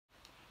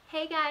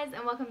Hey guys,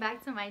 and welcome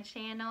back to my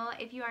channel.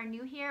 If you are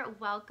new here,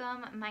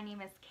 welcome. My name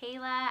is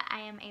Kayla.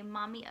 I am a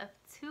mommy of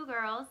two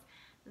girls,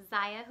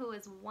 Zaiya, who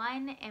is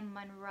 1, and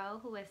Monroe,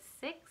 who is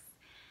 6.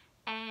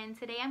 And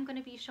today I'm going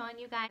to be showing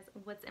you guys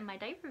what's in my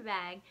diaper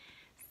bag.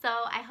 So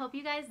I hope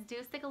you guys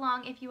do stick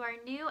along if you are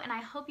new, and I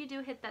hope you do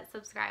hit that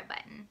subscribe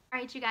button.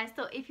 Alright you guys,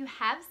 so if you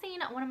have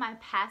seen one of my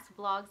past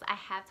vlogs, I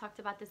have talked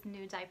about this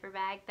new diaper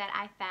bag that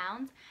I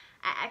found.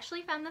 I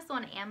actually found this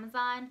on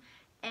Amazon,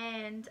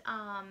 and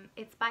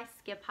it's by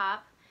Skip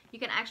Hop. You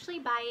can actually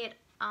buy it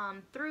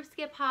through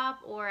Skip Hop,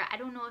 or I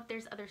don't know if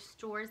there's other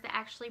stores that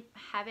actually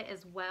have it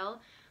as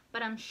well,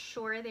 but I'm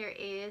sure there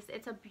is.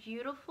 It's a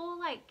beautiful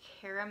like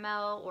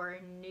caramel or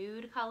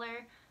nude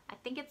color. I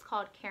think it's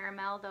called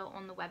caramel though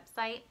on the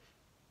website,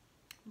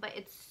 but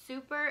it's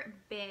super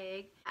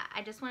big.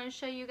 I just want to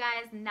show you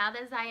guys, now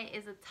that Zaiya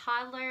is a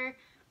toddler,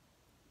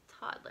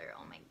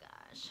 oh my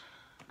gosh,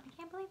 I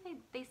can't believe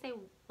they say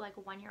like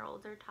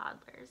 1-year-olds or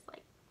toddlers.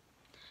 Like,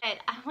 I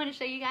want to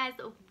show you guys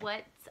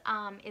what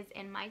is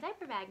in my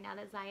diaper bag now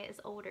that Zaiya is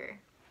older.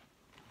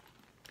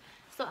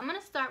 So I'm going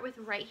to start with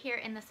right here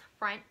in this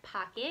front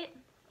pocket,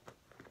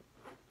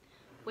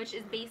 which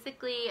is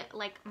basically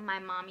like my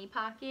mommy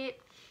pocket.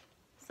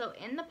 So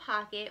in the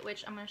pocket,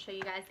 which I'm going to show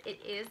you guys,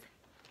 it is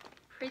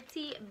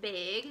pretty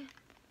big.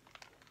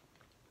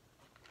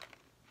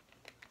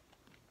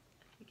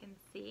 You can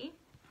see.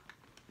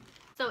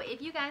 So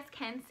if you guys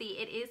can see,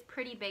 it is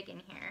pretty big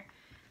in here.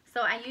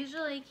 So I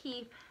usually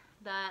keep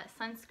the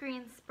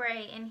sunscreen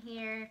spray in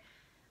here.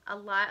 A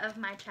lot of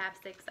my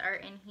chapsticks are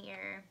in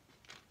here.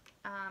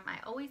 I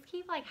always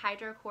keep like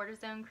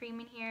hydrocortisone cream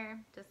in here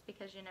just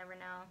because you never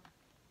know.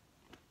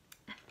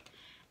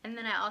 And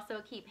then I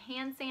also keep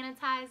hand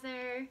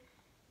sanitizer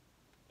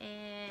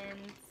and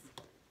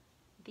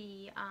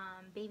the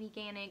Baby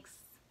Ganix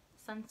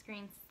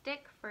sunscreen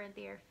stick for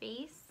their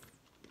face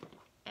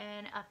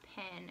and a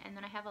pen. And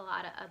then I have a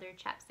lot of other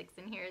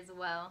chapsticks in here as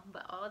well.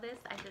 But all this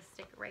I just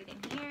stick right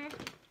in here.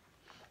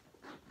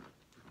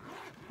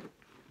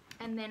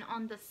 And then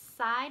on the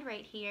side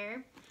right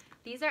here,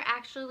 these are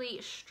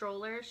actually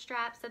stroller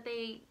straps that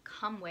they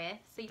come with,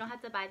 so you don't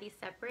have to buy these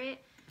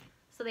separate.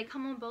 So they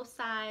come on both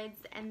sides,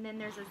 and then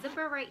there's a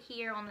zipper right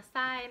here on the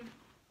side.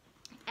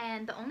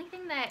 And the only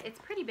thing that, it's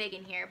pretty big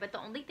in here, but the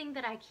only thing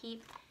that I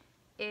keep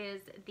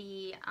is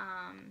the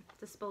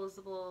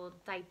disposable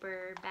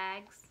diaper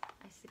bags.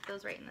 I stick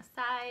those right in the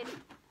side.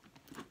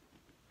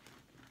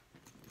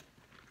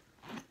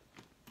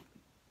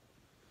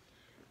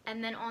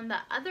 And then on the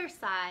other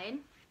side,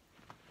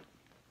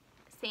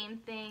 same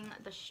thing,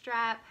 the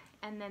strap,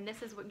 and then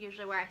this is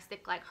usually where I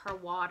stick like her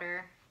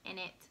water in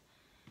it.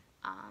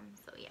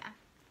 So yeah.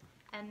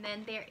 And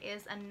then there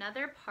is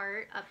another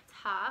part up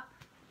top.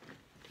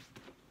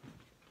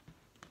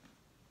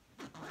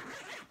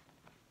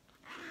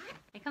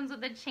 It comes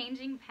with a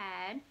changing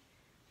pad.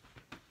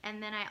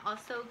 And then I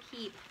also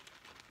keep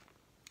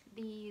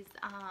these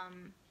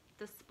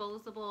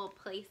disposable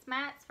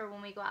placemats for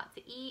when we go out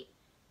to eat.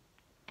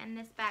 And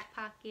this back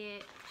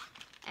pocket,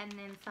 and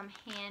then some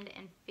hand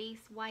and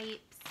face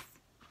wipes,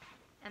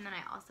 and then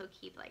I also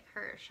keep like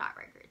her shot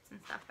records and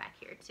stuff back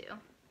here too.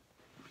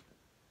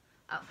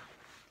 Oh,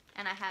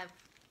 and I have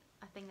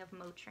a thing of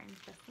Motrin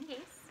just in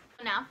case.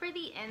 Now for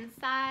the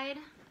inside,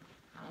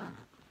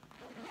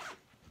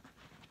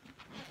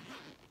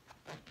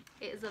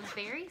 it is a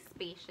very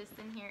spacious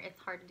in here. It's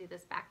hard to do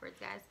this backwards,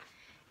 guys.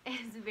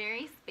 It's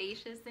very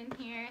spacious in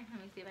here.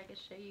 Let me see if I can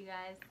show you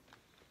guys.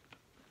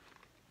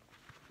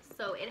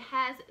 So it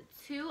has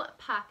 2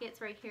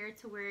 pockets right here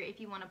to where if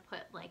you want to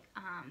put like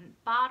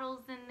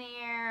bottles in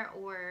there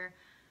or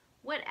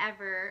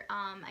whatever.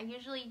 I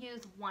usually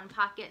use one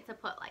pocket to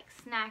put like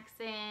snacks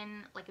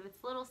in. Like if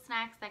it's little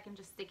snacks, that can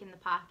just stick in the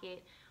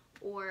pocket,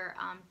 or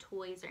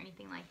toys or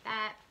anything like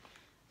that.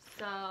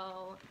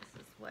 So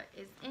this is what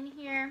is in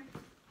here.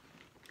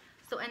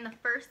 So in the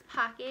first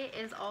pocket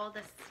is all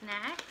the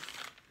snacks,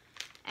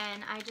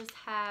 and I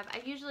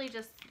usually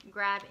just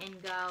grab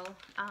and go.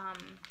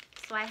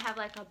 So I have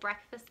like a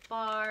breakfast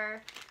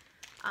bar,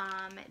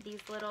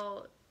 these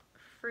little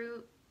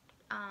fruit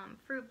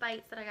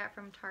bites that I got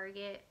from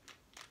Target,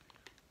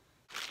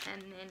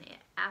 and then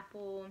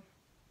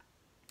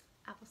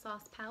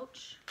applesauce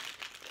pouch.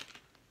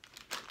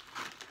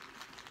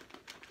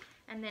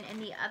 And then in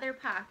the other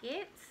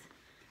pocket,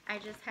 I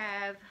just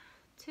have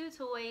 2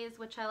 toys,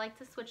 which I like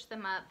to switch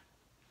them up,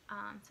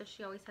 so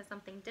she always has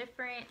something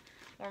different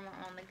when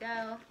we're on the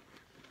go.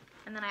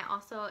 And then I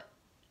also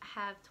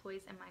have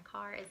toys in my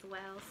car as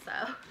well,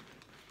 so.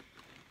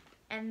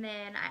 And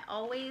then I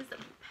always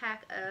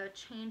pack a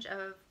change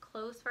of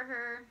clothes for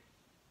her,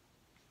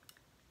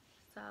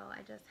 so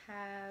I just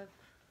have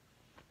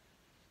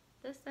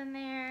this in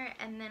there,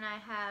 and then I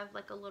have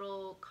like a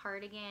little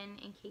cardigan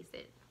in case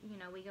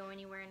we go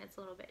anywhere and it's a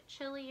little bit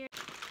chillier.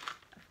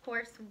 Of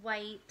course,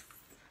 wipes,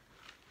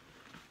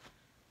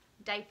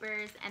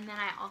 diapers, and then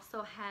I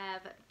also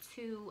have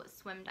 2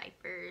 swim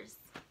diapers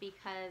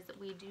because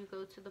we do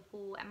go to the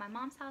pool at my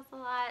mom's house a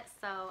lot,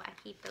 so I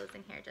keep those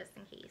in here just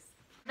in case.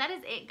 That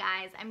is it,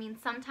 guys. I mean,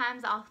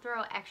 sometimes I'll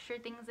throw extra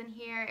things in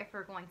here if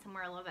we're going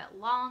somewhere a little bit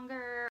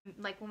longer.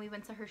 Like when we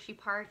went to Hershey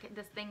Park,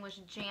 this thing was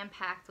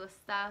jam-packed with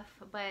stuff,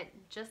 but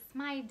just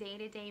my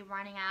day-to-day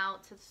running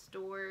out to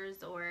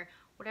stores or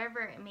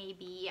whatever it may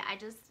be, I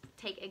just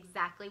take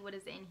exactly what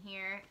is in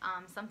here.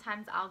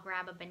 Sometimes I'll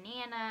grab a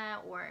banana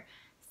or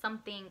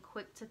something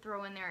quick to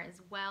throw in there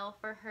as well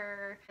for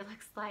her, it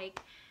looks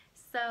like.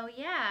 So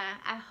yeah,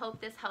 I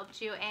hope this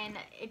helped you, and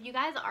if you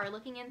guys are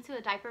looking into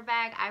a diaper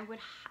bag, I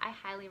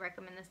highly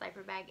recommend this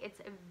diaper bag. It's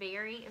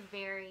very,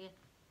 very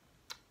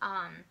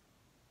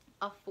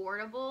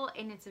affordable,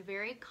 and it's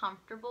very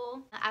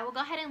comfortable. I will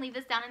go ahead and leave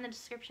this down in the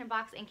description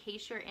box in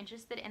case you're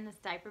interested in this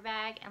diaper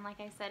bag. And like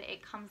I said,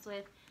 it comes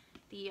with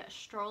the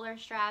stroller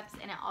straps,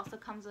 and it also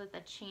comes with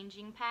a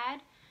changing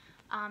pad.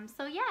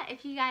 So yeah,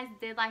 if you guys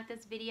did like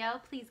this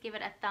video, please give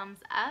it a thumbs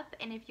up,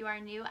 and if you are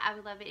new, I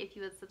would love it if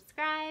you would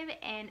subscribe,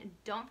 and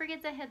don't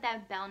forget to hit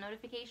that bell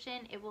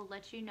notification. It will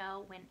let you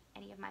know when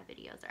any of my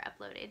videos are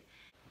uploaded.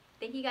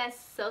 Thank you guys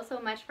so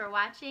much for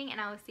watching,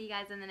 and I will see you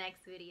guys in the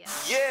next video.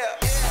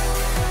 Yeah.